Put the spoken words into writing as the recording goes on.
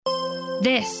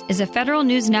This is a Federal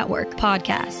News Network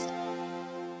podcast.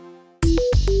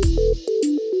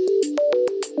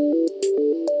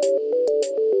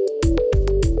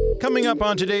 Coming up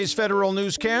on today's Federal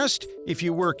Newscast, if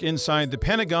you work inside the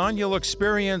Pentagon, you'll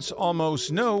experience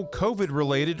almost no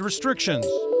COVID-related restrictions.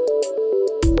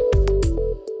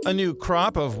 A new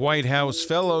crop of White House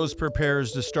fellows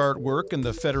prepares to start work in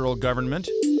the federal government.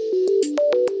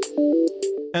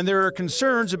 And there are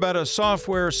concerns about a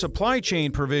software supply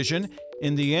chain provision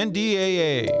in the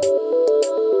NDAA.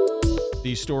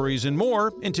 These stories and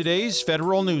more in today's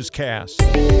Federal Newscast.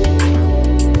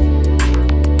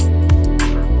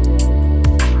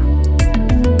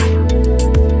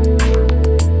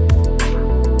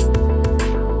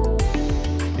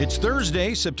 It's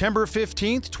Thursday, September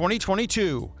 15th,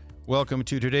 2022. Welcome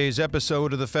to today's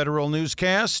episode of the Federal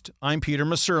Newscast. I'm Peter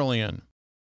Musurlian.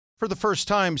 For the first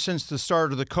time since the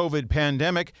start of the COVID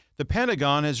pandemic, the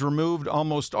Pentagon has removed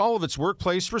almost all of its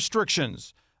workplace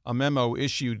restrictions. A memo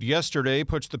issued yesterday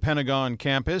puts the Pentagon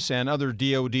campus and other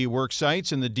DoD work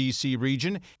sites in the D.C.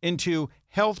 region into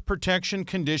Health Protection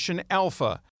Condition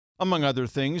Alpha. Among other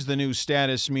things, the new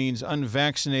status means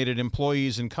unvaccinated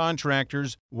employees and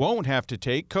contractors won't have to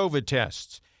take COVID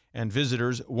tests, and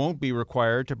visitors won't be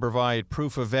required to provide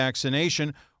proof of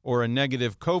vaccination or a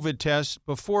negative COVID test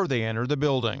before they enter the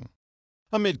building.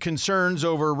 Amid concerns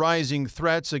over rising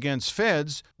threats against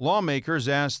feds, lawmakers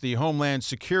asked the Homeland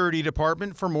Security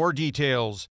Department for more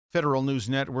details. Federal News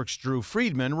Network's Drew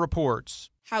Friedman reports.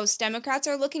 House Democrats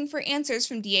are looking for answers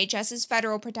from DHS's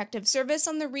Federal Protective Service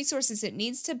on the resources it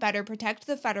needs to better protect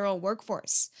the federal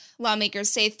workforce. Lawmakers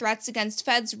say threats against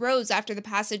feds rose after the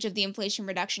passage of the Inflation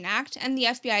Reduction Act and the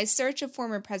FBI's search of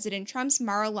former President Trump's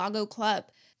Mar-a-Lago club.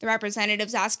 The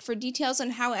representatives asked for details on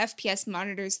how FPS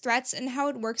monitors threats and how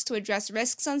it works to address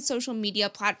risks on social media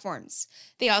platforms.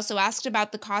 They also asked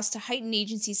about the cost to heighten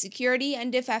agency security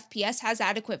and if FPS has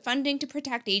adequate funding to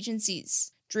protect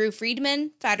agencies. Drew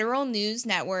Friedman, Federal News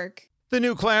Network. The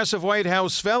new class of White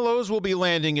House fellows will be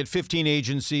landing at 15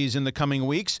 agencies in the coming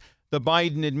weeks. The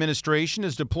Biden administration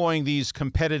is deploying these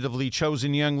competitively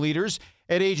chosen young leaders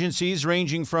at agencies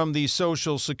ranging from the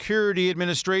Social Security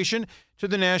Administration to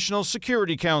the National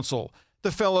Security Council.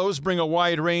 The fellows bring a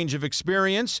wide range of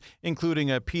experience, including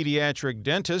a pediatric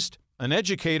dentist, an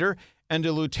educator, and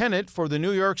a lieutenant for the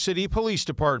New York City Police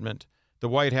Department. The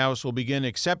White House will begin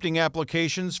accepting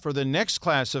applications for the next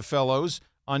class of fellows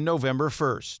on November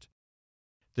 1st.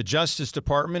 The Justice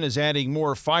Department is adding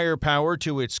more firepower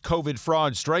to its COVID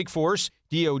fraud strike force.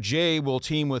 DOJ will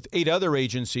team with 8 other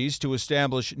agencies to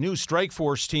establish new strike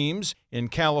force teams in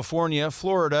California,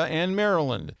 Florida, and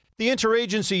Maryland. The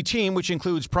interagency team, which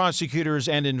includes prosecutors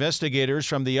and investigators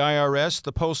from the IRS,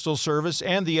 the Postal Service,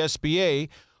 and the SBA,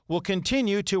 will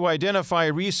continue to identify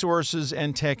resources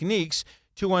and techniques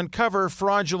to uncover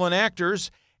fraudulent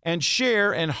actors and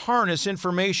share and harness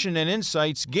information and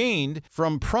insights gained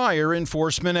from prior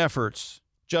enforcement efforts.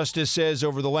 Justice says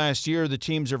over the last year, the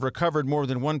teams have recovered more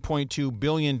than $1.2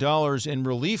 billion in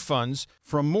relief funds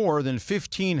from more than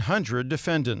 1,500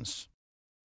 defendants.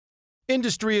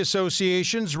 Industry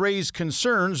associations raised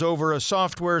concerns over a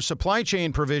software supply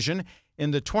chain provision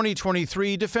in the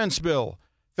 2023 defense bill.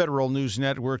 Federal News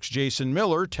Network's Jason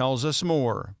Miller tells us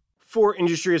more. 4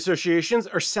 industry associations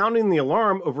are sounding the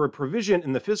alarm over a provision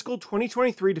in the fiscal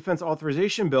 2023 defense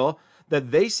authorization bill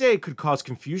that they say could cause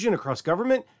confusion across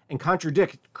government and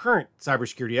contradict current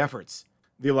cybersecurity efforts.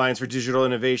 The Alliance for Digital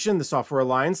Innovation, the Software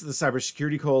Alliance, the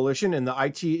Cybersecurity Coalition, and the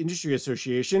IT Industry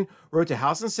Association wrote to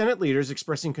House and Senate leaders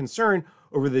expressing concern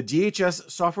over the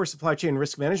DHS software supply chain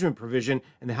risk management provision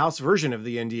in the House version of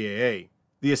the NDAA.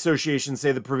 The associations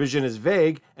say the provision is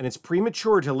vague and it's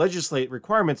premature to legislate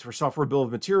requirements for Software Bill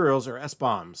of Materials, or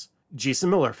SBOMs. Jason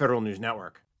Miller, Federal News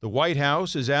Network. The White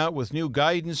House is out with new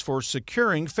guidance for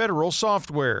securing federal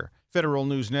software. Federal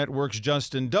News Network's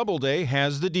Justin Doubleday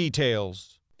has the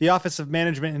details. The Office of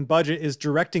Management and Budget is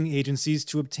directing agencies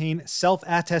to obtain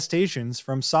self-attestations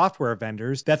from software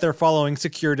vendors that they're following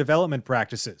secure development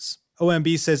practices.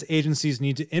 OMB says agencies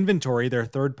need to inventory their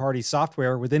third-party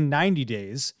software within 90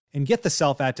 days and get the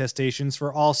self-attestations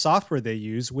for all software they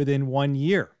use within 1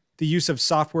 year. The use of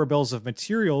software bills of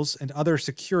materials and other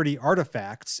security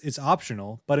artifacts is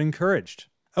optional but encouraged.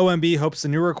 OMB hopes the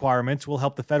new requirements will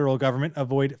help the federal government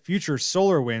avoid future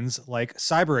SolarWinds like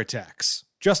cyber attacks.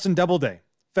 Justin Doubleday,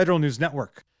 Federal News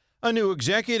Network. A new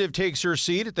executive takes her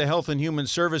seat at the Health and Human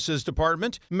Services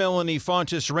Department. Melanie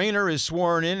Fontes Rayner is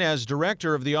sworn in as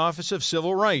director of the Office of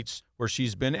Civil Rights, where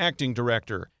she's been acting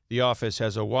director. The office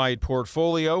has a wide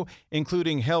portfolio,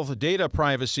 including health data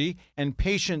privacy and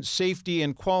patient safety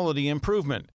and quality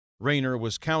improvement. Rayner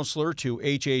was counselor to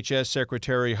HHS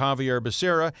Secretary Javier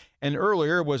Becerra and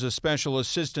earlier was a Special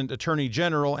Assistant Attorney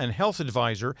General and Health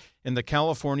Advisor in the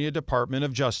California Department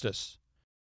of Justice.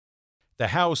 The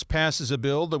House passes a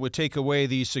bill that would take away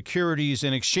the Securities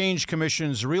and Exchange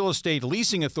Commission's real estate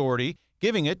leasing authority,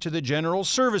 giving it to the General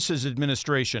Services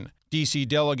Administration. D.C.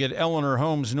 Delegate Eleanor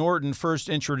Holmes Norton first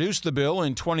introduced the bill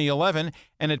in 2011,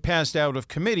 and it passed out of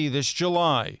committee this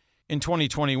July. In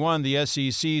 2021, the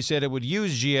SEC said it would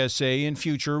use GSA in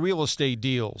future real estate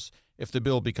deals. If the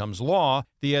bill becomes law,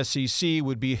 the SEC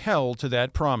would be held to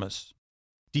that promise.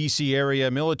 D.C.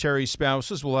 area military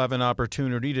spouses will have an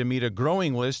opportunity to meet a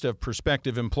growing list of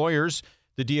prospective employers.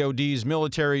 The DoD's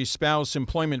Military Spouse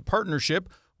Employment Partnership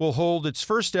will hold its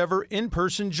first ever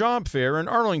in-person job fair in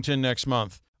Arlington next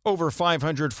month. Over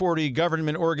 540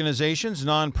 government organizations,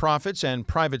 nonprofits, and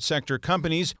private sector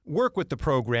companies work with the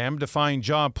program to find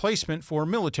job placement for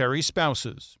military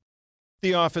spouses.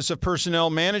 The Office of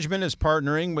Personnel Management is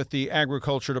partnering with the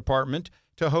Agriculture Department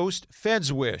to host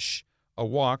Feds Wish, a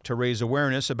walk to raise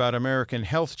awareness about American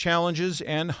health challenges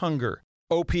and hunger.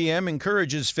 OPM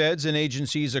encourages feds and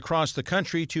agencies across the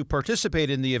country to participate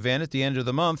in the event at the end of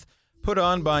the month, put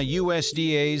on by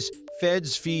USDA's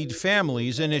Feds Feed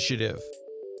Families initiative.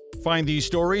 Find these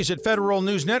stories at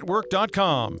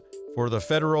federalnewsnetwork.com. For the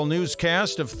Federal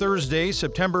Newscast of Thursday,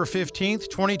 September 15th,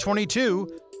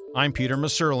 2022, I'm Peter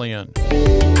Musurlian.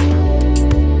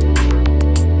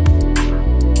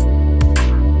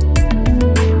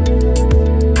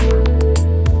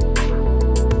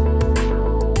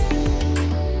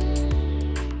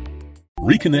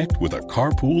 Reconnect with a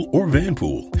carpool or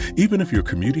vanpool. Even if you're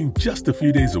commuting just a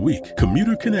few days a week,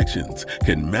 Commuter Connections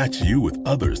can match you with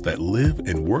others that live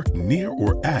and work near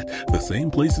or at the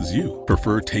same place as you.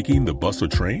 Prefer taking the bus or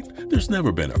train? There's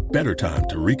never been a better time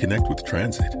to reconnect with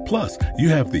transit. Plus, you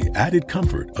have the added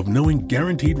comfort of knowing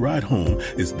Guaranteed Ride Home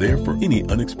is there for any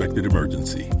unexpected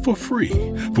emergency for free.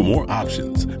 For more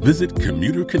options, visit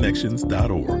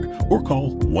commuterconnections.org or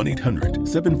call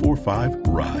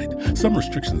 1-800-745-RIDE. Some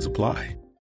restrictions apply.